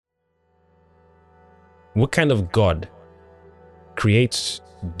What kind of God creates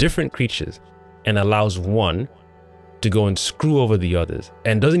different creatures and allows one to go and screw over the others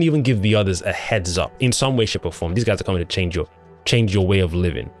and doesn't even give the others a heads up in some way, shape, or form? These guys are coming to change your way of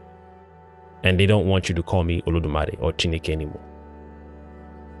living, and they don't want you to call me Olodumare or Chineke anymore.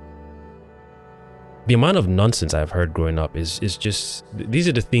 The amount of nonsense I've heard growing up is just, these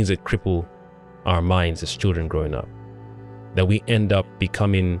are the things that cripple our minds as children growing up, that we end up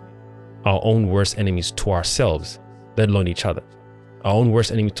becoming our own worst enemies to ourselves, let alone each other. Our own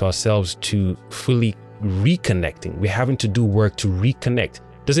worst enemy to ourselves to fully reconnecting. We're having to do work to reconnect.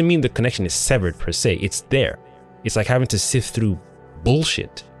 Doesn't mean the connection is severed per se. It's there. It's like having to sift through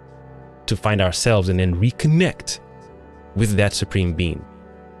bullshit to find ourselves and then reconnect with that supreme being.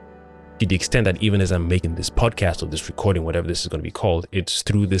 To the extent that even as I'm making this podcast or this recording, whatever this is going to be called, it's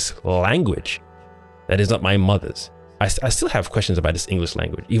through this language that is not my mother's. I still have questions about this English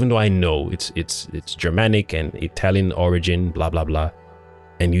language, even though I know it's Germanic and Italian origin, blah, blah, blah.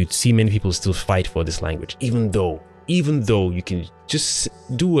 And you'd see many people still fight for this language, even though you can just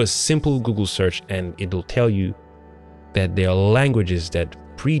do a simple Google search and it'll tell you that there are languages that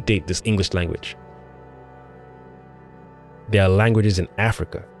predate this English language. There are languages in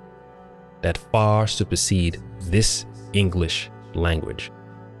Africa that far supersede this English language.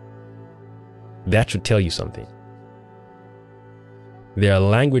 That should tell you something. There are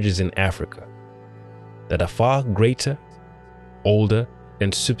languages in Africa that are far greater, older,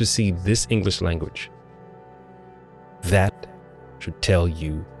 and supersede this English language. That should tell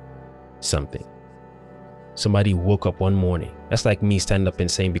you something. Somebody woke up one morning. That's like me standing up and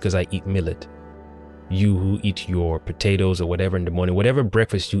saying, because I eat millet, you who eat your potatoes or whatever in the morning, whatever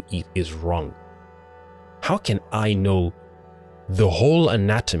breakfast you eat is wrong. How can I know the whole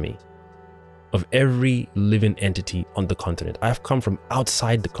anatomy of every living entity on the continent? I've come from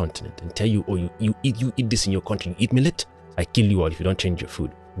outside the continent and tell you, oh, you eat this in your country, you eat millet, I kill you all if you don't change your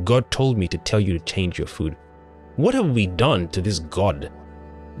food. God told me to tell you to change your food. What have we done to this God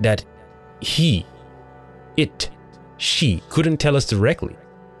that he, it, she couldn't tell us directly?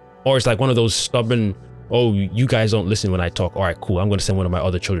 Or it's like one of those stubborn, oh, you guys don't listen when I talk. All right, cool. I'm going to send one of my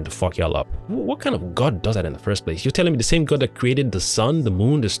other children to fuck y'all up. What kind of God does that in the first place? You're telling me the same God that created the sun, the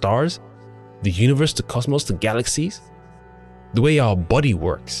moon, the stars, the universe, the cosmos, the galaxies, the way our body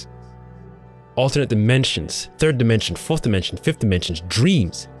works, alternate dimensions, third dimension, fourth dimension, fifth dimensions,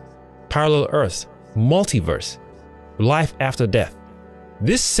 dreams, parallel earths, multiverse, life after death.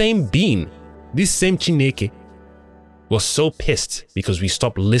 This same being, this same Chineke, was so pissed because we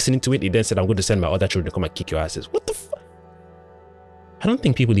stopped listening to it. He then said, I'm going to send my other children to come and kick your asses. What the fuck? I don't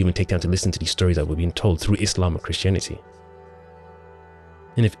think people even take time to listen to these stories that we're being told through Islam or Christianity.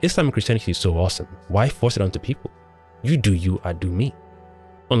 And if Islam and Christianity is so awesome, why force it onto people? You do you, I do me.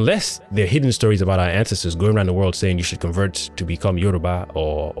 Unless they're hidden stories about our ancestors going around the world saying you should convert to become Yoruba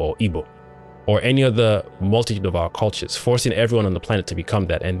or Igbo or any other multitude of our cultures, forcing everyone on the planet to become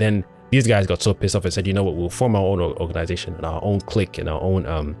that. And then these guys got so pissed off and said, you know what, we'll form our own organization and our own clique and our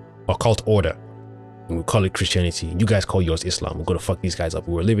own occult order. And we'll call it Christianity. You guys call yours Islam. We're going to fuck these guys up.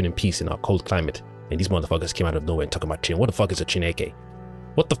 We were living in peace in our cold climate. And these motherfuckers came out of nowhere and talking about Chin. What the fuck is a Chineke?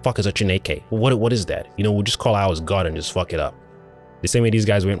 What the fuck is a Chineke? What is that? You know, we'll just call ours God and just fuck it up. The same way these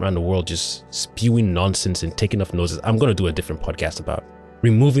guys went around the world just spewing nonsense and taking off noses. I'm going to do a different podcast about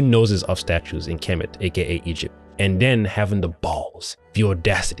removing noses off statues in Kemet, aka Egypt, and then having the balls, the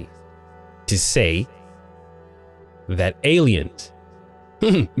audacity to say that aliens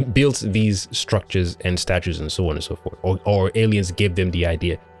built these structures and statues and so on and so forth, or aliens gave them the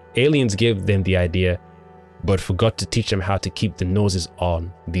idea. Aliens gave them the idea, but forgot to teach them how to keep the noses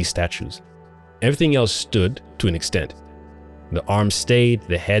on these statues. Everything else stood to an extent. The arms stayed,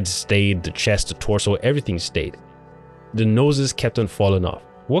 the head stayed, the chest, the torso, everything stayed. The noses kept on falling off.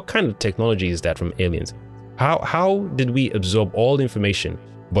 What kind of technology is that from aliens? How did we absorb all the information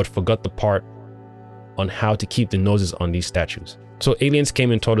but forgot the part on how to keep the noses on these statues? So aliens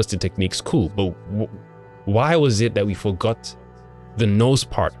came and taught us the techniques, cool, but why was it that we forgot the nose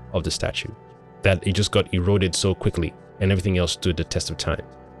part of the statue? That it just got eroded so quickly and everything else stood the test of time.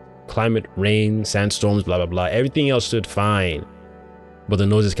 Climate, rain, sandstorms, blah, blah, blah, everything else stood fine, but the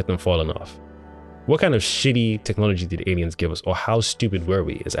noses kept on falling off. What kind of shitty technology did aliens give us, or how stupid were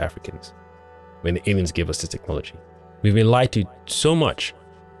we as Africans when the aliens gave us this technology? We've been lied to so much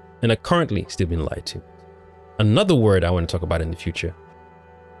and are currently still being lied to. Another word I want to talk about in the future,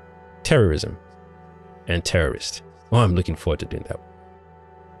 terrorism and terrorist. Oh, I'm looking forward to doing that.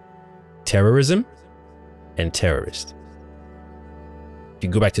 Terrorism and terrorist. If you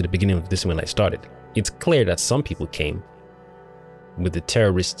go back to the beginning of this when I started, it's clear that some people came with the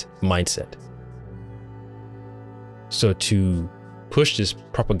terrorist mindset. So to push this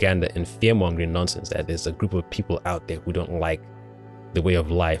propaganda and fear-mongering nonsense that there's a group of people out there who don't like the way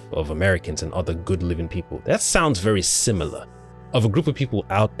of life of Americans and other good living people, that sounds very similar of a group of people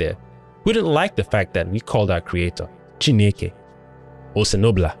out there who didn't like the fact that we called our creator Chineke,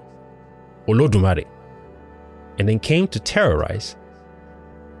 Osenobla, Olodumare, and then came to terrorize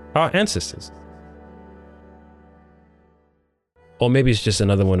our ancestors. Or maybe it's just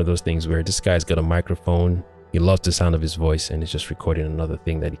another one of those things where this guy's got a microphone, he loves the sound of his voice, and is just recording another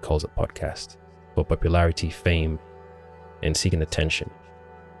thing that he calls a podcast for popularity, fame, and seeking attention.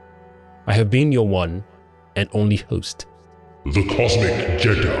 I have been your one and only host, The Cosmic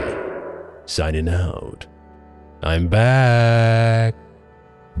Jedi. signing out. I'm back.